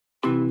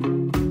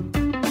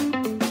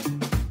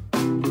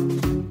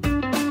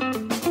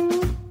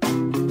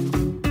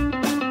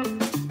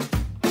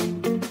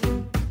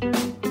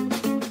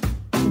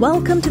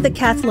Welcome to the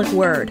Catholic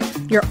Word,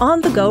 your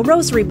on-the-go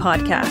rosary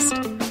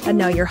podcast. And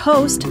now your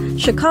host,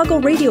 Chicago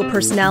radio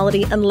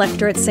personality and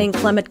lector at St.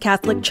 Clement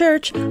Catholic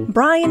Church,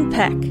 Brian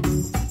Peck.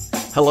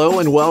 Hello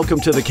and welcome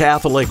to the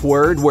Catholic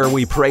Word, where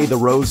we pray the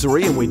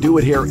rosary, and we do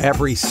it here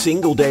every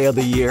single day of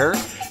the year.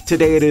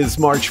 Today it is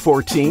March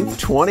 14th,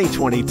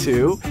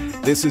 2022.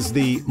 This is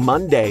the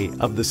Monday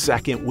of the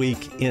second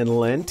week in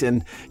Lent.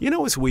 And,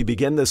 as we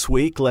begin this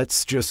week,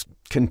 let's just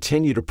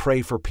continue to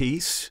pray for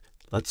peace.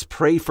 Let's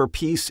pray for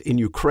peace in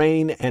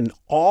Ukraine and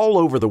all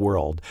over the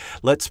world.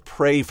 Let's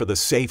pray for the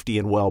safety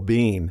and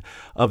well-being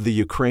of the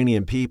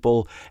Ukrainian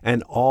people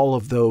and all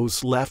of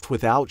those left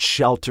without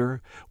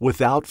shelter,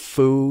 without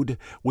food.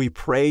 We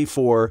pray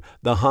for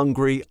the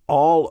hungry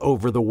all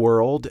over the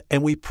world,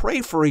 and we pray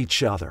for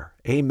each other.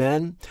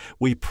 Amen.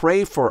 We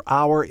pray for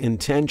our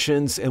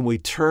intentions, and we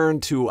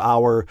turn to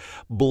our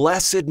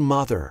Blessed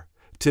Mother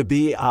to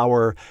be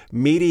our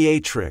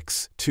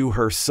mediatrix to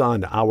her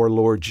Son, our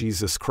Lord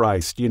Jesus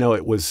Christ.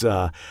 It was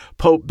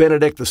Pope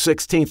Benedict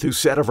XVI who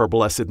said of our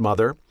Blessed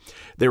Mother,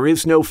 "There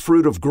is no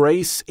fruit of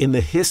grace in the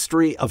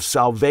history of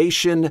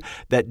salvation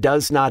that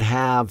does not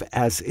have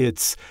as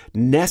its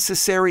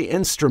necessary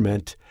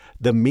instrument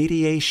the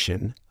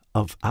mediation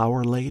of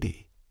Our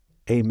Lady."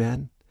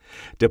 Amen.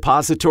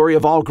 Depository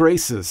of all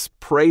graces,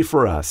 pray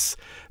for us.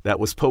 That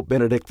was Pope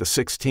Benedict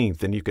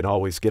XVI, and you can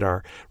always get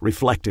our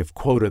reflective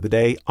quote of the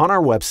day on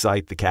our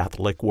website,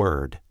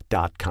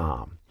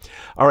 thecatholicword.com.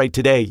 All right,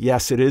 today,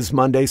 yes, it is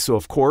Monday, so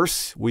of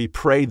course, we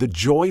pray the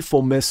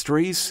joyful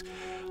mysteries.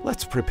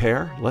 Let's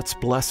prepare, let's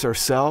bless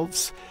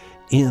ourselves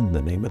in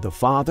the name of the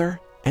Father,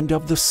 and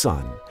of the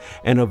Son,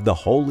 and of the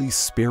Holy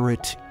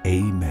Spirit.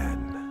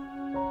 Amen.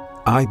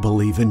 I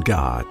believe in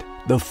God,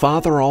 the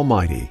Father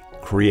Almighty,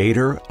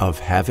 Creator of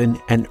heaven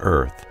and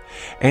earth,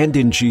 and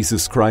in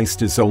Jesus Christ,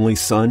 His only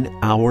Son,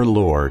 our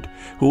Lord,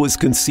 who was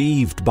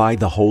conceived by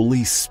the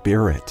Holy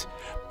Spirit,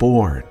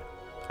 born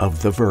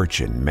of the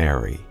Virgin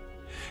Mary.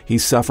 He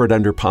suffered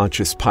under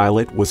Pontius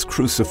Pilate, was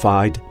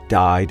crucified,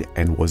 died,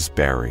 and was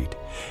buried.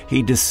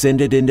 He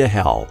descended into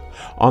hell.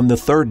 On the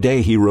third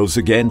day He rose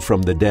again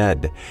from the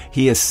dead.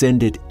 He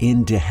ascended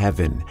into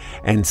heaven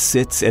and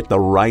sits at the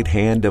right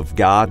hand of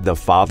God the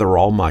Father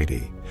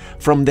Almighty.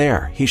 From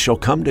there He shall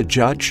come to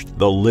judge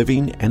the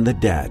living and the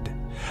dead.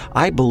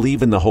 I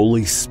believe in the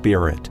Holy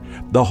Spirit,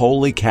 the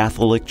Holy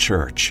Catholic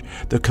Church,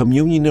 the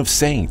communion of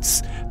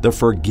saints, the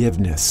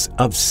forgiveness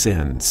of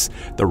sins,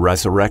 the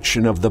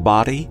resurrection of the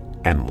body,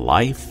 and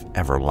life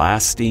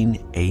everlasting.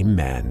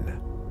 Amen.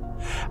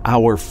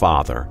 Our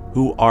Father,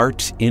 who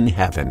art in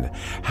heaven,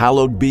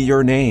 hallowed be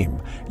your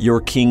name. Your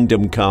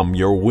kingdom come,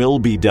 your will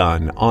be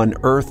done, on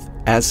earth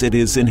as it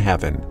is in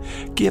heaven.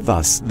 Give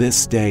us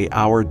this day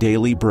our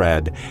daily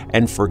bread,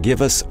 and forgive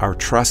us our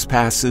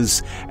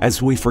trespasses,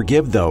 as we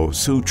forgive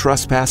those who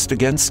trespass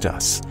against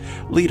us.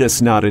 Lead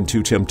us not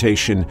into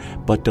temptation,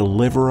 but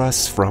deliver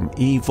us from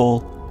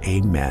evil.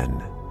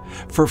 Amen.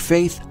 For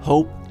faith,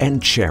 hope, and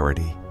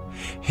charity.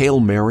 Hail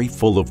Mary,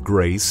 full of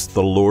grace,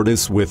 the Lord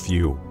is with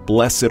you.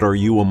 Blessed are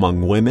you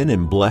among women,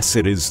 and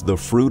blessed is the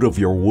fruit of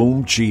your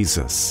womb,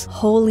 Jesus.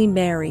 Holy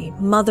Mary,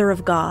 Mother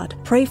of God,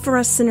 pray for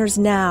us sinners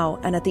now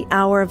and at the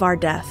hour of our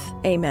death.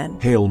 Amen.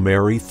 Hail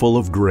Mary, full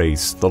of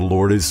grace, the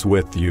Lord is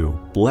with you.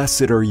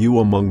 Blessed are you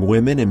among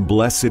women, and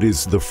blessed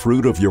is the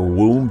fruit of your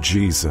womb,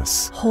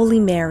 Jesus. Holy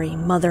Mary,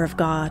 Mother of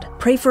God,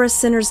 pray for us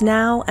sinners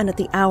now and at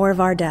the hour of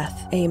our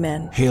death.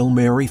 Amen. Hail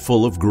Mary,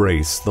 full of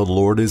grace, the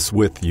Lord is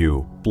with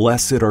you.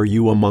 Blessed are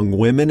you among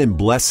women, and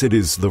blessed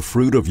is the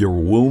fruit of your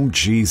womb,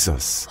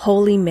 Jesus.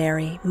 Holy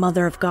Mary,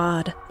 Mother of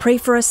God, pray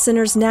for us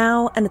sinners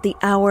now and at the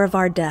hour of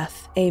our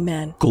death.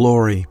 Amen.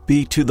 Glory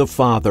be to the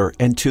Father,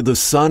 and to the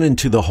Son, and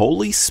to the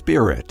Holy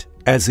Spirit,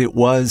 as it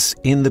was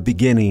in the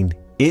beginning,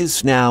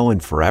 is now,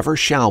 and forever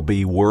shall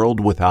be, world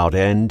without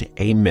end.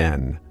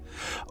 Amen.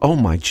 O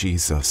my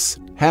Jesus,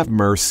 have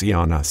mercy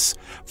on us.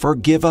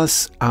 Forgive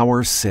us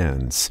our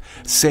sins.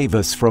 Save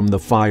us from the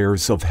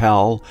fires of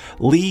hell.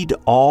 Lead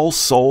all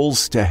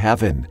souls to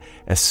heaven,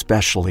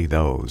 especially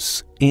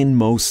those in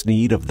most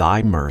need of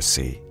thy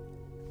mercy.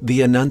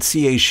 The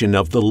Annunciation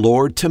of the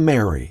Lord to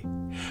Mary.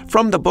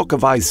 From the book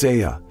of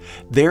Isaiah,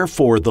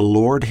 therefore the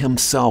Lord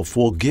himself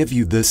will give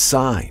you this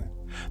sign.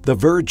 The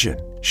virgin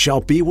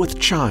shall be with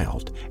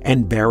child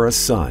and bear a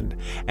son,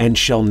 and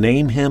shall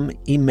name him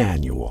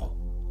Emmanuel.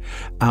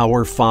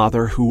 Our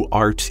Father, who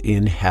art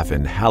in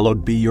heaven,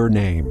 hallowed be your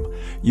name.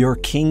 Your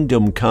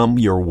kingdom come,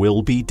 your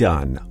will be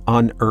done,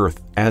 on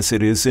earth as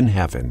it is in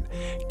heaven.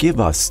 Give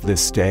us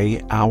this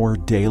day our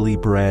daily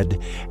bread,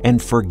 and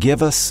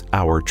forgive us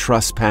our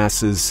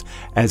trespasses,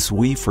 as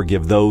we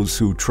forgive those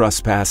who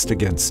trespass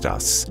against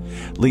us.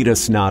 Lead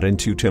us not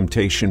into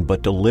temptation,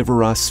 but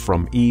deliver us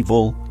from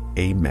evil.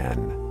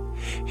 Amen.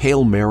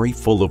 Hail Mary,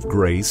 full of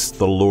grace,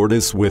 the Lord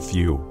is with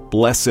you.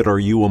 Blessed are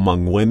you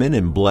among women,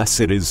 and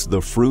blessed is the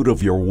fruit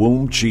of your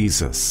womb,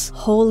 Jesus.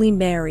 Holy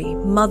Mary,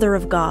 Mother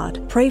of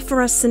God, pray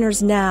for us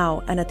sinners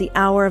now and at the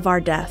hour of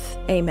our death.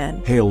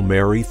 Amen. Hail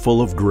Mary,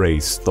 full of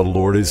grace, the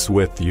Lord is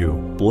with you.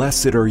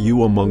 Blessed are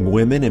you among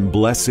women, and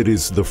blessed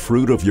is the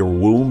fruit of your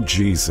womb,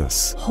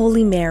 Jesus.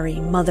 Holy Mary,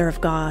 Mother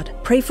of God,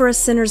 pray for us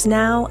sinners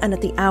now and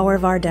at the hour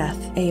of our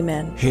death.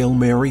 Amen. Hail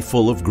Mary,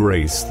 full of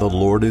grace, the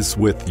Lord is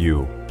with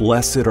you.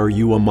 Blessed are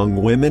you among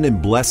women,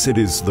 and blessed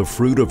is the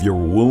fruit of your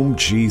womb,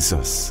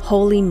 Jesus.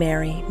 Holy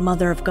Mary,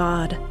 Mother of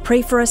God,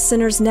 pray for us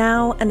sinners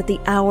now and at the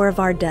hour of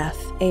our death.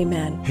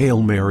 Amen.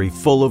 Hail Mary,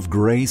 full of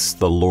grace,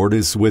 the Lord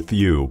is with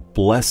you.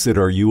 Blessed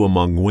are you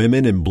among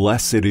women, and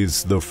blessed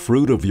is the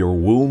fruit of your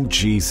womb,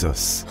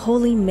 Jesus.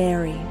 Holy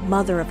Mary,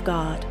 Mother of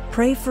God,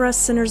 pray for us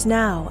sinners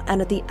now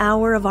and at the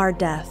hour of our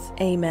death.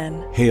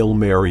 Amen. Hail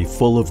Mary,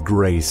 full of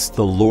grace,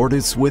 the Lord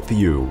is with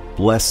you.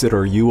 Blessed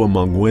are you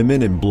among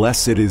women, and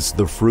blessed is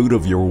the fruit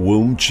of your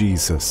womb,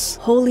 Jesus.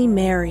 Holy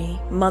Mary,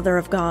 Mother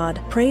of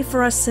God, pray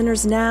for us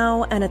sinners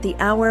now and at the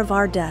hour of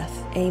our death.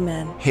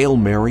 Amen. Hail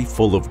Mary,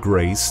 full of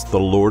grace, the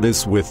Lord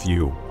is with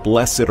you.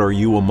 Blessed are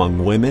you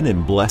among women,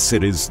 and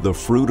blessed is the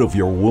fruit of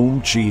your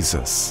womb,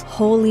 Jesus.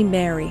 Holy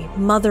Mary,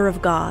 Mother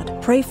of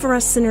God, pray for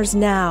us sinners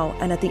now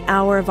and at the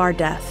hour of our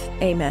death.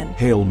 Amen.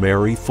 Hail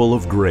Mary, full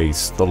of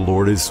grace, the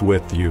Lord is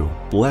with you.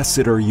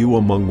 Blessed are you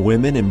among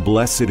women, and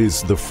blessed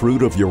is the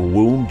fruit of your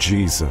womb,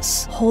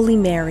 Jesus. Holy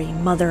Mary,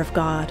 Mother of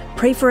God,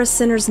 pray for us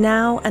sinners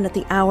now and at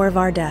the hour of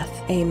our death.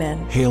 Amen.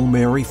 Hail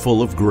Mary,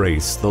 full of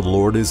grace, the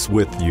Lord is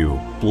with you.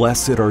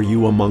 Blessed are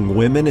you among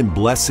women, and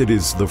blessed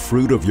is the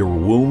fruit of your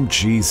womb,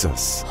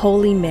 Jesus.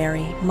 Holy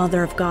Mary,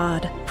 Mother of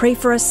God, pray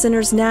for us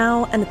sinners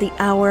now and at the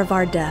hour of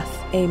our death.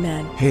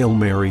 Amen. Hail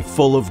Mary,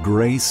 full of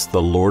grace,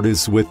 the Lord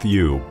is with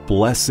you.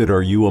 Blessed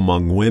are you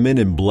among women,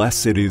 and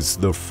blessed is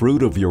the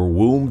fruit of your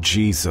womb,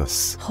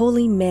 Jesus.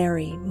 Holy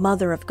Mary,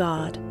 Mother of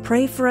God,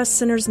 pray for us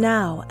sinners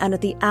now and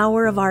at the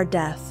hour of our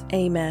death.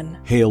 Amen.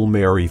 Hail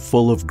Mary,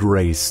 full of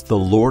grace, the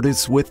Lord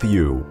is with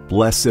you.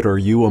 Blessed are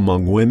you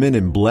among women,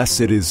 and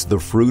blessed is the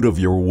fruit of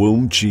your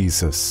womb,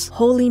 Jesus.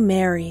 Holy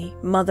Mary,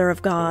 Mother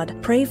of God,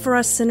 pray for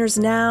us sinners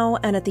now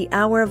and at the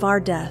hour of our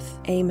death.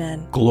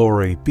 Amen.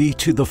 Glory be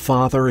to the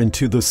Father, and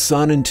to the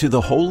Son, and to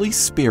the Holy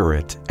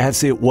Spirit,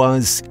 as it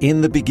was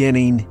in the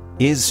beginning,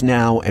 is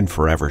now, and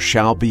forever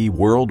shall be,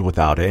 world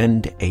without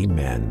end.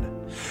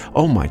 Amen.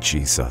 O my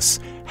Jesus,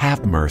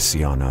 have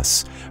mercy on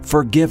us.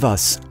 Forgive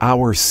us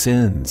our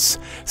sins.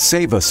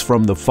 Save us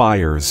from the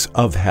fires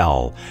of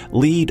hell.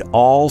 Lead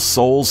all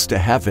souls to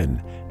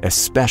heaven,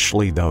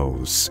 especially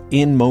those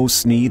in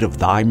most need of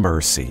thy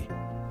mercy.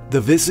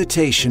 The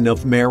visitation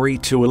of Mary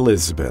to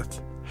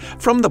Elizabeth.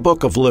 From the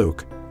book of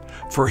Luke.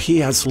 For he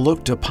has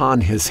looked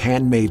upon his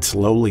handmaid's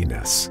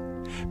lowliness.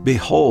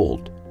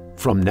 Behold,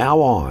 from now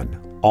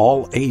on,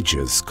 all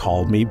ages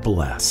call me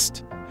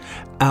blessed.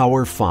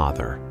 Our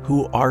Father,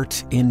 who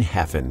art in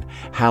heaven,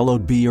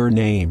 hallowed be your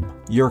name.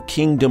 Your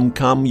kingdom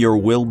come, your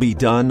will be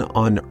done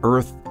on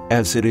earth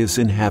as it is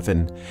in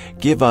heaven.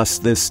 Give us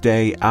this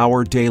day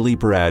our daily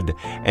bread,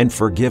 and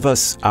forgive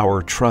us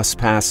our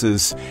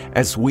trespasses,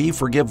 as we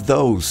forgive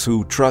those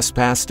who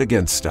trespass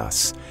against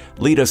us.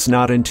 Lead us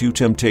not into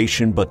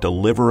temptation, but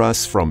deliver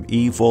us from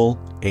evil.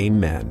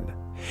 Amen.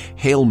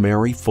 Hail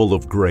Mary, full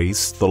of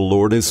grace, the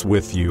Lord is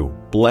with you.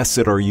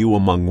 Blessed are you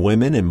among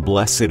women, and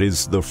blessed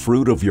is the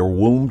fruit of your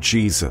womb,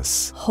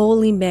 Jesus.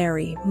 Holy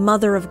Mary,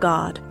 Mother of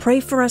God, pray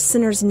for us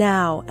sinners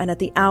now and at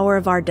the hour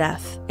of our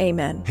death.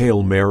 Amen.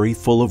 Hail Mary,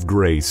 full of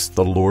grace,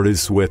 the Lord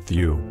is with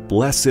you.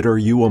 Blessed are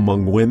you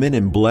among women,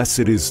 and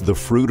blessed is the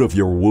fruit of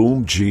your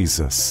womb,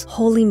 Jesus.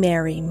 Holy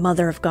Mary,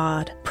 Mother of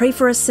God, pray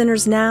for us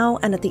sinners now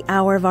and at the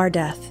hour of our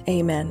death.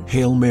 Amen.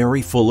 Hail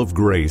Mary, full of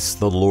grace,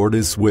 the Lord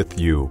is with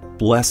you.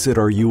 Blessed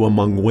are you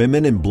among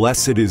women, and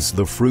blessed is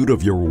the fruit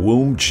of your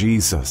womb,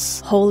 Jesus.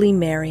 Holy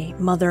Mary,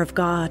 Mother of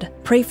God,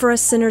 pray for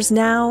us sinners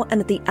now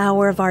and at the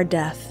hour of our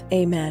death.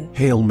 Amen.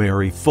 Hail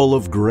Mary, full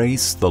of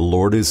grace, the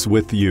Lord is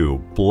with you.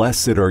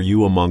 Blessed are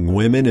you among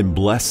women, and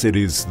blessed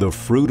is the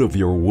fruit of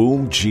your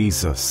womb,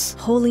 Jesus.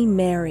 Holy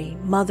Mary,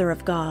 Mother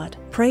of God,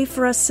 pray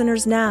for us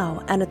sinners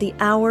now and at the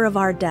hour of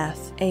our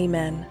death.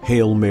 Amen.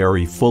 Hail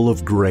Mary, full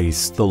of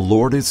grace, the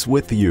Lord is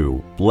with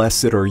you.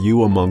 Blessed are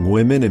you among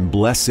women, and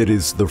blessed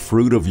is the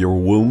fruit of your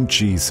womb,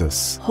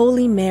 Jesus.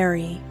 Holy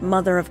Mary,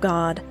 Mother of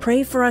God,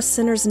 pray for us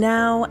sinners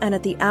now and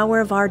at the hour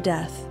of our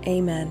death.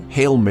 Amen.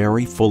 Hail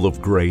Mary, full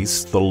of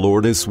grace, the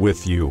Lord is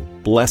with you.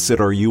 Blessed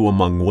are you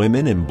among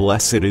women, and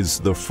blessed is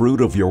the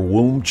fruit of your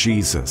womb,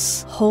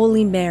 Jesus.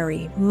 Holy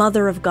Mary,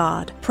 Mother of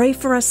God, pray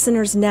for us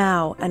sinners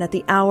now and at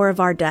the hour of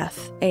our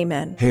death.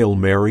 Amen. Hail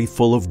Mary,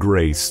 full of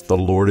grace, the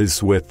Lord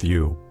is with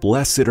you.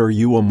 Blessed are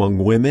you among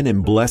women,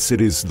 and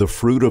blessed is the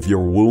fruit of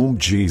your womb,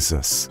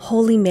 Jesus.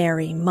 Holy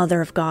Mary, Mother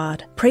of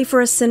God, pray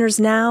for us sinners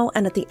now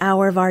and at the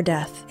hour of our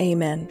death.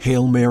 Amen.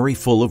 Hail Mary,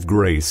 full of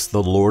grace,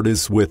 the Lord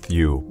is with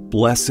you.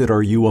 Blessed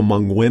are you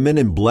among women,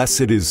 and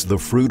blessed is the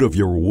fruit of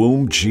your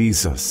womb,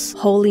 Jesus.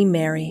 Holy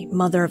Mary,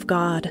 Mother of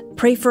God,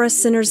 pray for us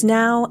sinners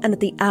now and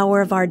at the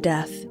hour of our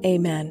death.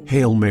 Amen.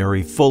 Hail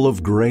Mary, full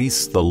of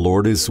grace, the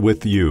Lord is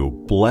with you.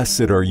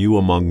 Blessed are you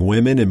among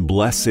women, and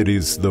blessed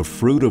is the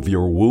fruit of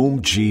your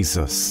womb,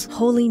 Jesus.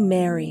 Holy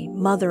Mary,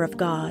 Mother of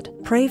God,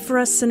 pray for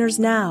us sinners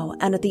now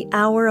and at the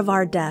hour of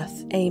our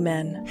death.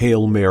 Amen.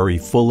 Hail Mary,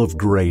 full of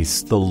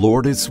grace, the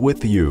Lord is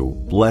with you.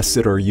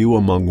 Blessed are you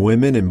among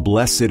women, and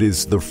blessed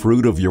is the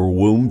fruit of your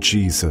womb,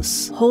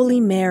 Jesus. Holy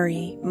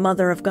Mary,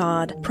 Mother of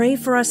God, pray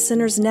for us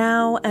sinners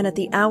now and at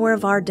the hour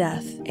of our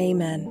death.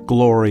 Amen.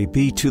 Glory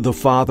be to the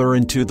Father,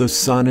 and to the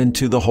Son, and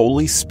to the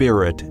Holy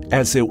Spirit,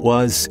 as it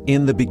was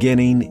in the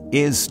beginning,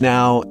 is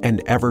now,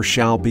 and ever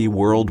shall be,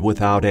 world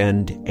without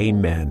end.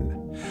 Amen.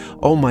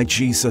 O my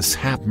Jesus,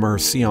 have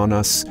mercy on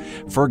us.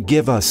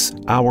 Forgive us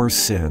our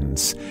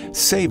sins.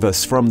 Save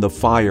us from the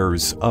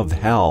fires of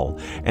hell,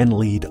 and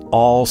lead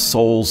all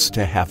souls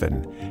to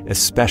heaven,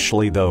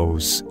 especially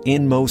those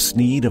in most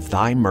need of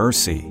thy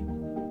mercy.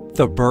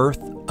 The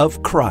birth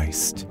of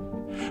Christ.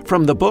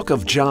 From the book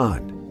of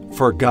John.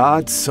 For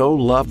God so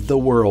loved the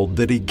world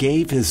that he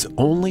gave his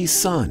only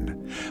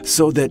Son,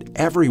 so that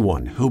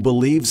everyone who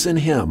believes in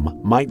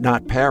him might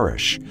not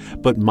perish,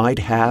 but might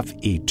have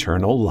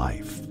eternal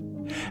life.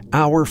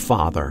 Our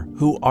Father,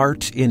 who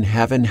art in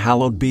heaven,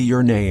 hallowed be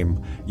your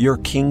name. Your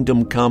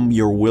kingdom come,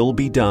 your will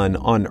be done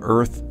on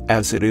earth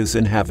as it is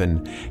in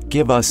heaven.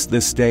 Give us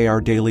this day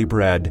our daily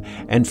bread,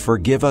 and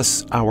forgive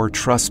us our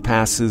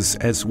trespasses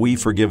as we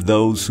forgive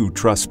those who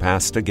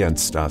trespass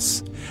against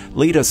us.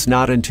 Lead us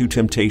not into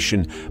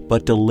temptation,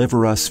 but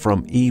deliver us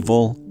from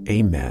evil.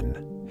 Amen.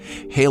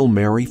 Hail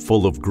Mary,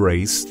 full of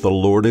grace, the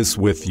Lord is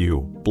with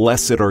you.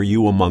 Blessed are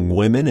you among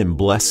women, and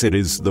blessed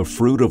is the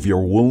fruit of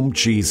your womb,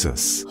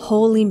 Jesus.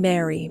 Holy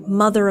Mary,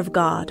 Mother of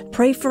God,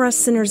 pray for us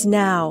sinners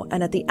now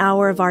and at the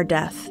hour of our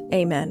death.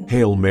 Amen.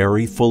 Hail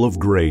Mary, full of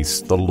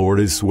grace, the Lord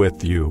is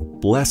with you.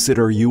 Blessed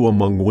are you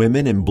among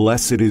women, and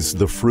blessed is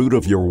the fruit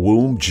of your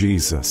womb,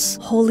 Jesus.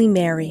 Holy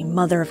Mary,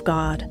 Mother of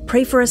God,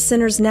 pray for us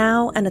sinners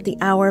now and at the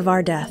hour of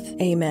our death.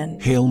 Amen.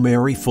 Hail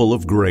Mary, full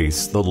of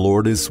grace, the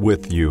Lord is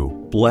with you.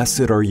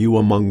 Blessed are you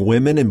among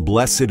women, and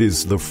blessed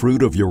is the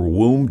fruit of your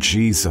womb,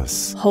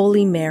 Jesus.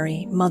 Holy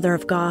Mary, Mother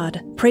of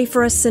God, pray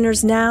for us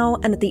sinners now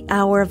and at the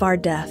hour of our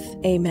death.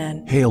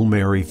 Amen. Hail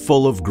Mary,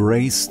 full of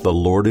grace, the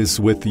Lord is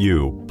with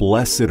you.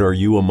 Blessed are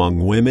you among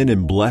women,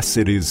 and blessed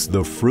is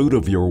the fruit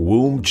of your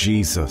womb,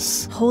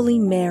 Jesus. Holy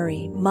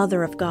Mary,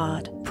 Mother of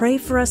God, pray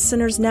for us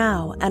sinners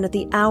now and at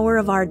the hour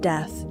of our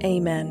death.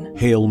 Amen.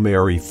 Hail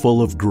Mary,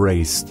 full of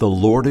grace, the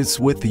Lord is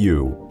with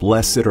you.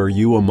 Blessed are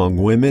you among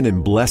women,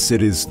 and blessed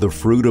is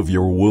the fruit of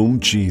your womb,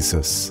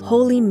 Jesus.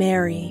 Holy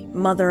Mary,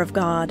 Mother of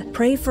God,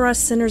 pray for us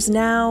sinners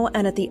now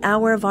and at the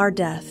hour of our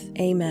death.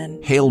 Amen.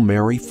 Hail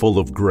Mary, full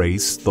of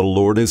grace, the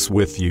Lord is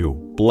with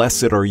you.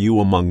 Blessed are you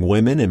among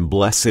women, and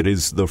blessed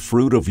is the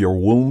fruit of your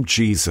womb,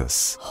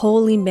 Jesus.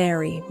 Holy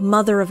Mary,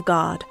 Mother of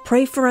God,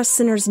 pray for us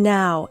sinners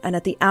now and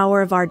at the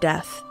hour of our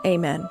death.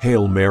 Amen.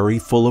 Hail Mary,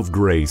 full of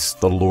grace,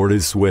 the Lord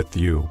is with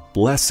you.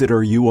 Blessed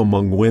are you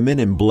among women,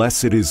 and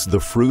blessed is the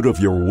fruit of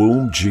your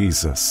womb,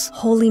 Jesus.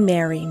 Holy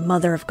Mary,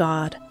 Mother of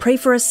God, pray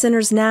for us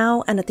sinners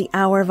now and at the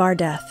hour of our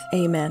death.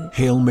 Amen.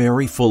 Hail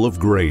Mary, full of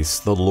grace,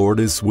 the Lord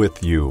is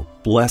with you.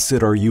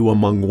 Blessed are you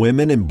among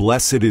women, and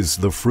blessed is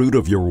the fruit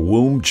of your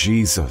womb,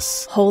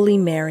 Jesus. Holy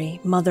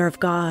Mary, Mother of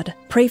God,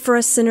 pray for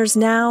us sinners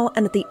now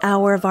and at the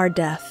hour of our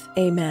death.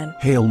 Amen.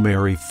 Hail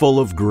Mary, full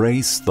of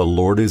grace, the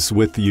Lord is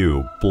with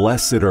you.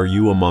 Blessed are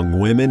you among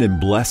women, and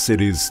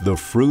blessed is the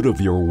fruit of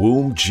your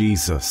womb,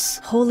 Jesus.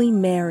 Holy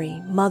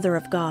Mary, Mother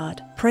of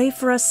God, pray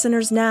for us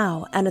sinners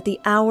now and at the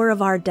hour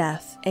of our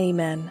death.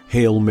 Amen.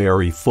 Hail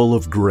Mary, full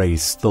of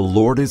grace, the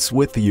Lord is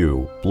with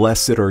you.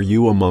 Blessed are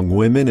you among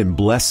women, and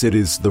blessed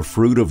is the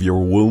fruit of your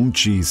womb,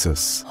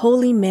 Jesus.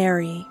 Holy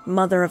Mary,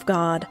 Mother of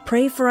God,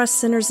 pray for us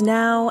sinners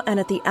now and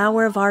at the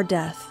hour of our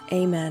death.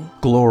 Amen.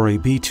 Glory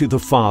be to the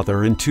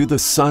Father, and to the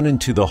Son,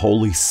 and to the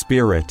Holy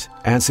Spirit,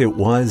 as it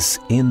was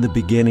in the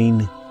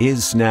beginning,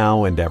 is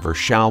now, and ever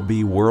shall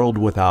be, world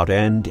without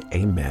end.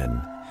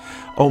 Amen.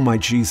 O my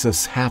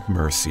Jesus, have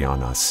mercy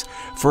on us.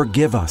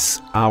 Forgive us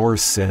our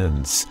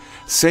sins.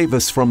 Save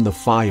us from the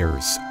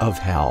fires of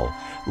hell.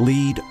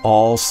 Lead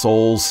all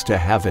souls to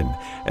heaven,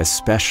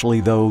 especially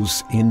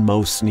those in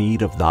most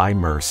need of thy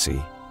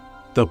mercy.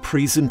 The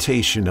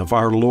presentation of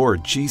our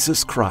Lord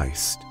Jesus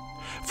Christ.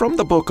 From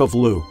the book of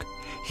Luke.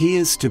 He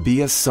is to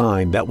be a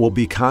sign that will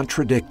be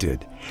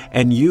contradicted,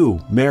 and you,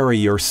 Mary,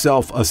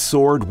 yourself a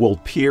sword will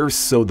pierce,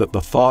 so that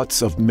the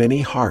thoughts of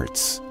many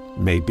hearts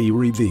may be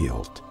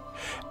revealed.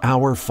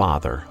 Our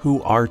Father,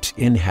 who art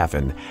in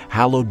heaven,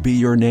 hallowed be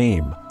your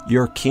name.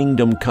 Your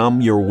kingdom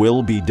come, your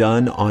will be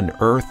done on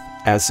earth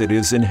as it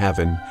is in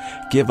heaven.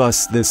 Give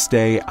us this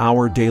day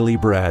our daily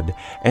bread,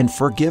 and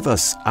forgive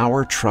us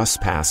our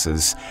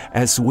trespasses,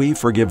 as we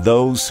forgive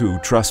those who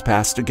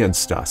trespass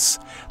against us.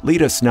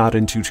 Lead us not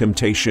into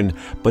temptation,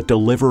 but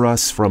deliver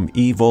us from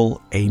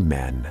evil.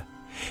 Amen.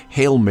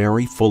 Hail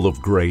Mary, full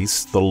of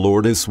grace, the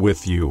Lord is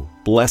with you.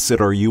 Blessed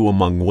are you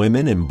among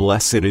women, and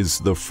blessed is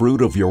the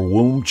fruit of your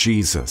womb,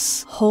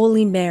 Jesus.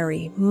 Holy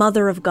Mary,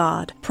 Mother of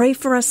God, pray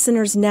for us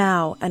sinners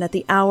now and at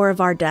the hour of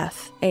our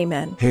death.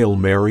 Amen. Hail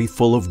Mary,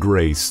 full of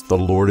grace, the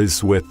Lord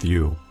is with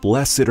you.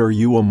 Blessed are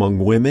you among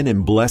women,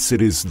 and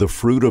blessed is the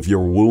fruit of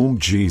your womb,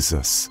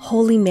 Jesus.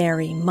 Holy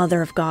Mary,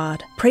 Mother of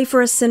God, pray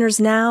for us sinners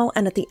now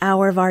and at the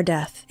hour of our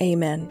death.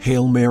 Amen.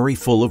 Hail Mary,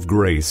 full of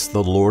grace,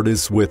 the Lord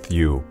is with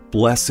you.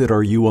 Blessed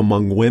are you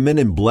among women,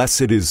 and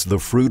blessed is the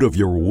fruit of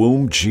your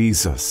womb,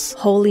 Jesus.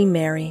 Holy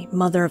Mary,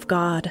 Mother of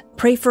God,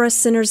 pray for us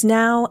sinners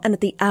now and at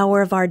the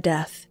hour of our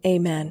death.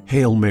 Amen.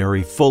 Hail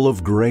Mary, full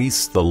of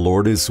grace, the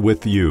Lord is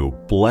with you.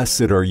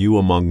 Blessed are you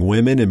among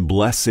women, and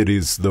blessed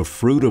is the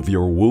fruit of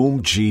your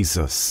womb,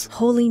 Jesus.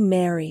 Holy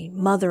Mary,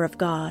 Mother of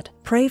God,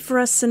 pray for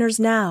us sinners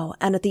now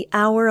and at the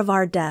hour of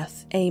our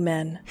death.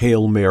 Amen.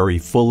 Hail Mary,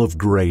 full of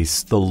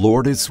grace, the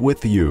Lord is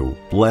with you.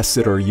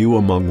 Blessed are you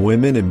among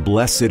women, and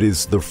blessed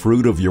is the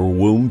fruit of your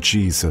womb,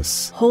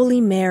 Jesus.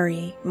 Holy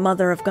Mary,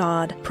 Mother of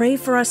God, pray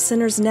for us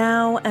sinners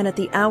now and at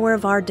the hour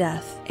of our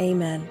death.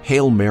 Amen.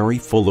 Hail Mary,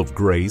 full of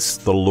grace,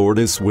 the Lord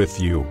is with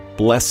you.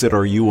 Blessed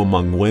are you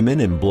among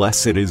women, and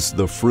blessed is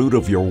the fruit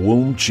of your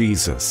womb,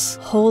 Jesus.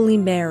 Holy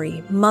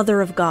Mary,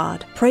 Mother of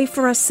God, pray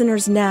for us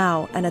sinners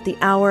now and at the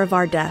hour of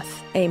our death.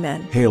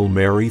 Amen. Hail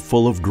Mary,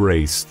 full of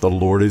grace, the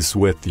Lord is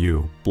with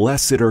you.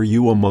 Blessed are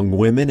you among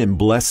women, and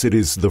blessed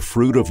is the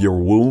fruit of your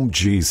womb,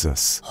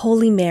 Jesus.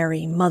 Holy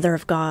Mary, Mother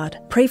of God,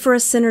 pray for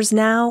us sinners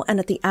now and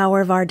at the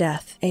hour of our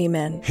death.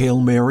 Amen. Hail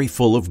Mary,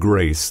 full of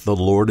grace, the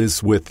Lord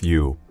is with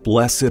you.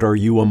 Blessed are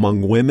you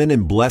among women,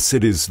 and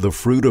blessed is the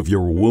fruit of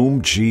your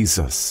womb,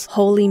 Jesus.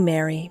 Holy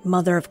Mary,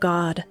 Mother of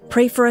God,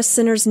 pray for us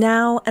sinners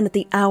now and at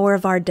the hour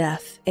of our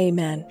death.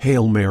 Amen.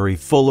 Hail Mary,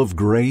 full of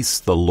grace,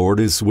 the Lord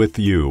is with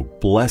you.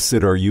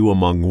 Blessed are you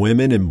among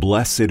women, and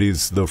blessed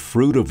is the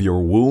fruit of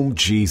your womb,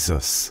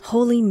 Jesus.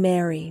 Holy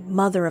Mary,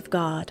 Mother of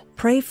God,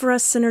 pray for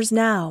us sinners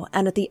now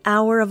and at the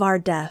hour of our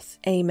death.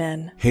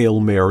 Amen. Hail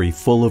Mary,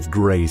 full of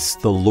grace,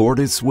 the Lord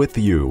is with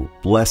you.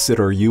 Blessed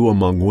are you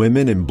among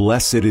women, and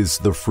blessed is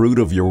the fruit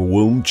of your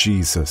womb,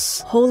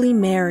 Jesus. Holy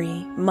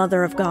Mary,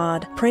 Mother of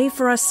God, pray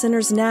for us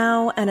sinners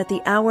now and at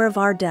the hour of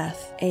our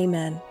death.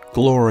 Amen.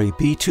 Glory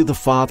be to the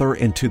Father,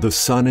 and to the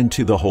Son, and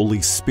to the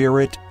Holy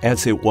Spirit,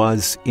 as it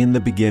was in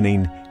the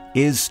beginning,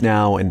 is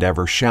now, and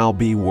ever shall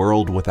be,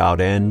 world without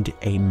end.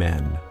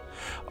 Amen.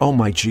 O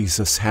my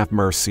Jesus, have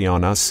mercy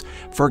on us.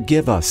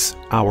 Forgive us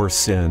our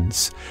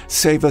sins.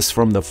 Save us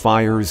from the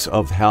fires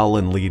of hell,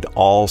 and lead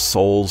all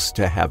souls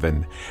to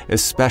heaven,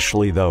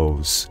 especially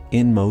those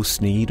in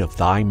most need of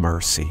thy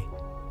mercy.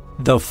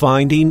 The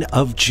finding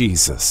of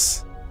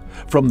Jesus.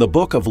 From the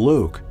book of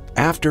Luke,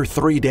 after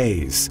 3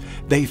 days,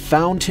 they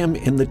found him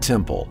in the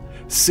temple,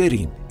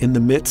 sitting in the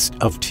midst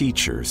of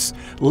teachers,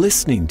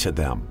 listening to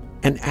them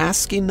and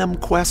asking them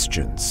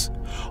questions.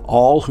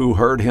 All who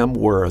heard him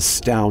were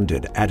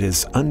astounded at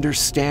his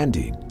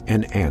understanding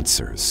and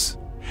answers.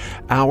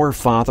 Our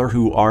Father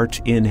who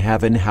art in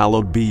heaven,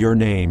 hallowed be your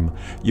name.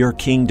 Your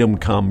kingdom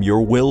come,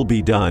 your will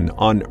be done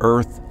on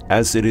earth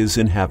as it is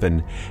in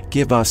heaven.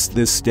 Give us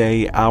this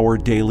day our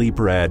daily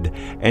bread,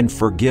 and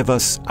forgive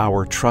us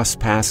our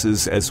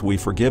trespasses as we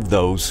forgive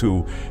those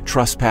who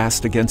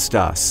trespass against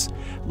us.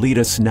 Lead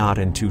us not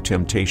into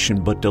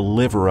temptation, but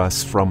deliver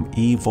us from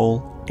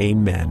evil.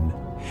 Amen.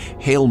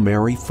 Hail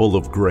Mary, full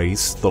of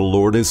grace, the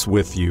Lord is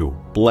with you.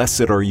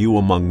 Blessed are you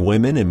among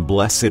women, and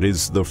blessed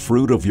is the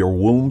fruit of your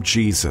womb,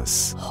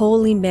 Jesus.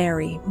 Holy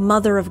Mary,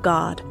 Mother of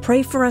God,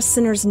 pray for us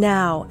sinners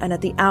now and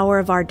at the hour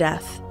of our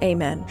death.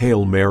 Amen.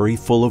 Hail Mary,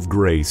 full of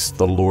grace,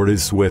 the Lord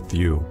is with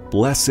you.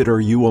 Blessed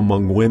are you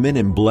among women,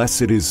 and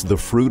blessed is the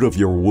fruit of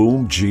your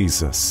womb,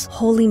 Jesus.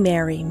 Holy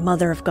Mary,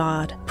 Mother of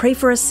God, pray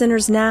for us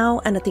sinners now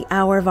and at the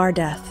hour of our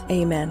death.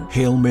 Amen.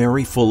 Hail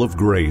Mary, full of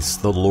grace,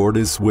 the Lord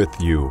is with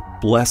you.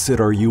 Blessed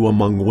are you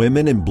among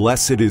women, and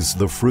blessed is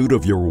the fruit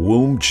of your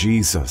womb,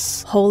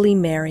 Jesus. Holy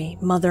Mary,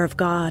 Mother of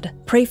God,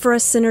 pray for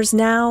us sinners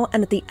now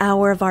and at the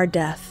hour of our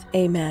death.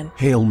 Amen.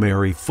 Hail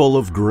Mary, full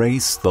of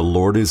grace, the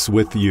Lord is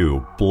with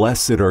you.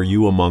 Blessed are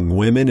you among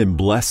women, and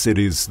blessed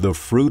is the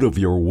fruit of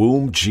your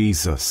womb,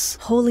 Jesus.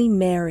 Holy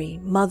Mary,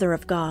 Mother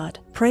of God,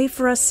 pray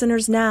for us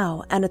sinners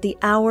now and at the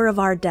hour of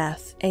our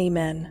death.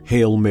 Amen.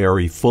 Hail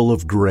Mary, full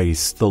of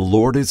grace, the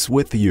Lord is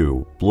with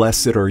you.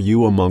 Blessed are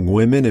you among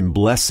women, and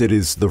blessed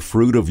is the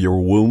fruit of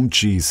your womb,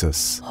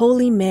 Jesus.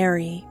 Holy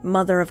Mary,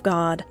 Mother of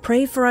God,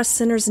 pray for us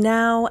sinners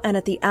now and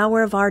at the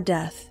hour of our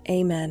death.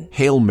 Amen.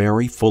 Hail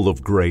Mary, full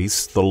of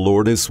grace, the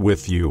Lord is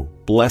with you.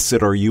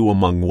 Blessed are you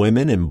among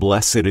women, and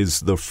blessed is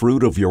the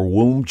fruit of your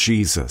womb,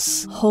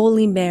 Jesus.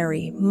 Holy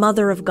Mary,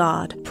 Mother of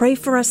God, pray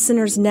for us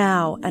sinners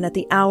now and at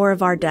the hour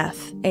of our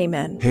death.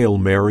 Amen. Hail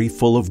Mary,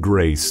 full of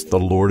grace, the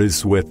Lord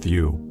is with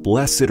you.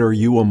 Blessed are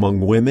you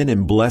among women,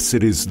 and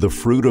blessed is the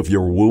fruit of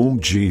your womb,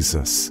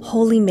 Jesus.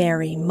 Holy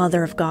Mary,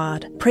 Mother of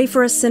God, pray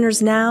for us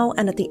sinners now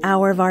and at the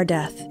hour of our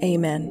death.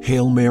 Amen.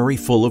 Hail Mary,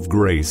 full of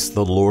grace,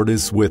 the Lord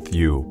is with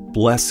you.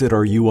 Blessed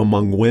are you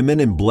among women,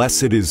 and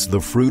blessed is the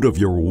fruit of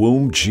your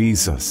womb,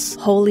 Jesus.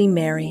 Holy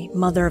Mary,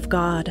 Mother of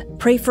God,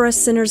 pray for us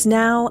sinners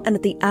now and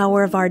at the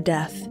hour of our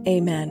death.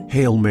 Amen.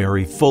 Hail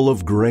Mary, full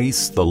of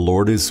grace, the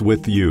Lord is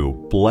with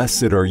you.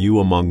 Blessed are you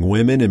among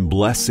women, and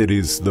blessed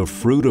is the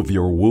fruit of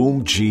your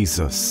womb,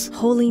 Jesus.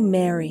 Holy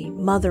Mary,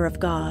 Mother of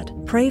God,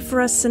 pray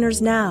for us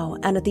sinners now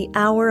and at the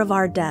hour of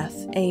our death.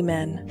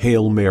 Amen.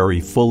 Hail Mary,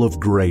 full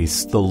of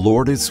grace, the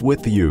Lord is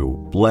with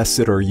you.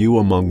 Blessed are you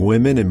among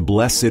women, and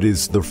blessed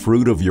is the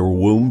fruit of your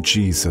womb,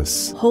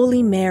 Jesus.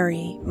 Holy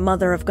Mary,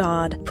 Mother of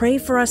God, pray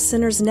for us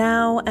sinners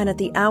now and at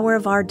the hour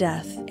of our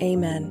death.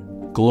 Amen.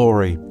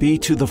 Glory be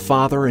to the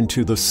Father, and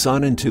to the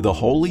Son, and to the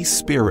Holy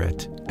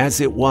Spirit, as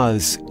it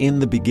was in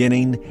the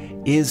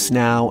beginning, is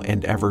now,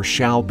 and ever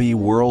shall be,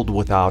 world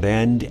without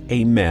end.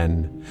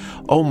 Amen.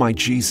 O my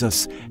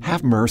Jesus,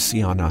 have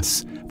mercy on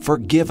us.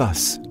 Forgive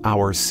us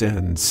our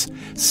sins.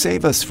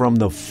 Save us from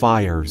the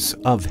fires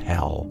of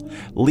hell.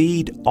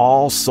 Lead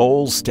all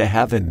souls to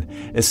heaven,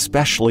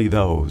 especially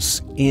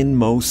those in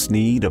most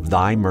need of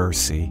thy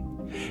mercy.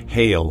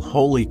 Hail,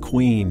 Holy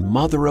Queen,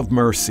 Mother of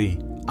Mercy,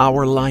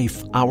 our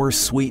life, our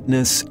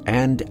sweetness,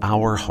 and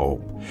our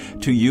hope.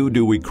 To you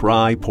do we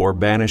cry, poor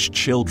banished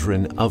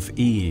children of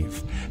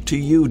Eve. To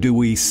you do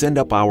we send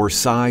up our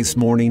sighs,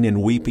 mourning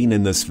and weeping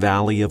in this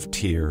valley of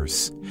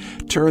tears.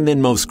 Turn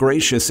then, most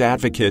gracious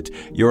Advocate,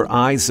 your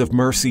eyes of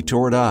mercy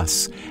toward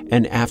us,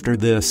 and after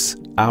this,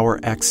 our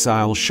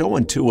exile, show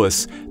unto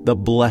us the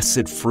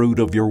blessed fruit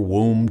of your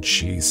womb,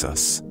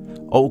 Jesus.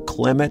 O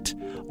clement,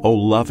 O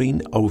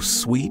loving, O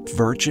sweet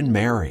Virgin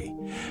Mary,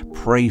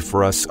 pray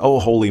for us, O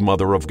Holy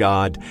Mother of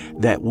God,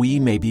 that we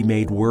may be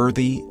made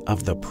worthy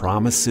of the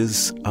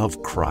promises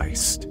of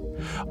Christ.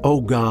 O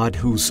God,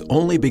 whose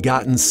only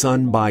begotten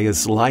Son by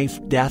his life,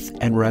 death,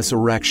 and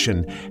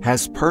resurrection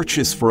has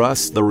purchased for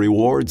us the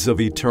rewards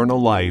of eternal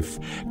life,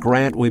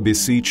 grant, we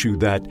beseech you,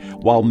 that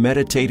while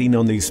meditating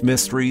on these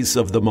mysteries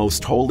of the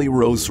most holy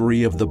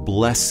rosary of the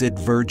Blessed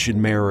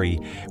Virgin Mary,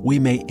 we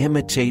may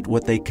imitate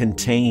what they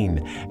contain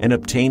and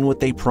obtain what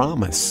they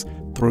promise.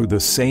 Through the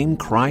same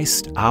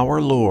Christ our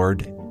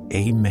Lord.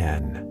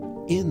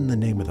 Amen. In the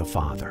name of the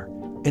Father,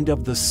 and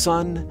of the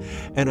Son,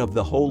 and of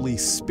the Holy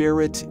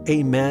Spirit.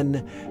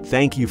 Amen.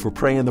 Thank you for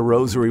praying the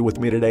rosary with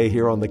me today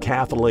here on the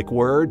Catholic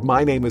Word.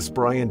 My name is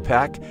Brian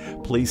Peck.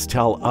 Please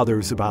tell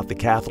others about the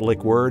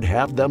Catholic Word.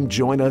 Have them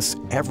join us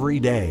every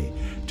day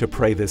to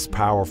pray this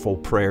powerful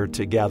prayer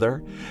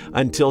together.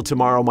 Until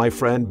tomorrow, my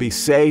friend, be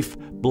safe,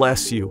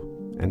 bless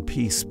you, and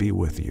peace be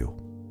with you.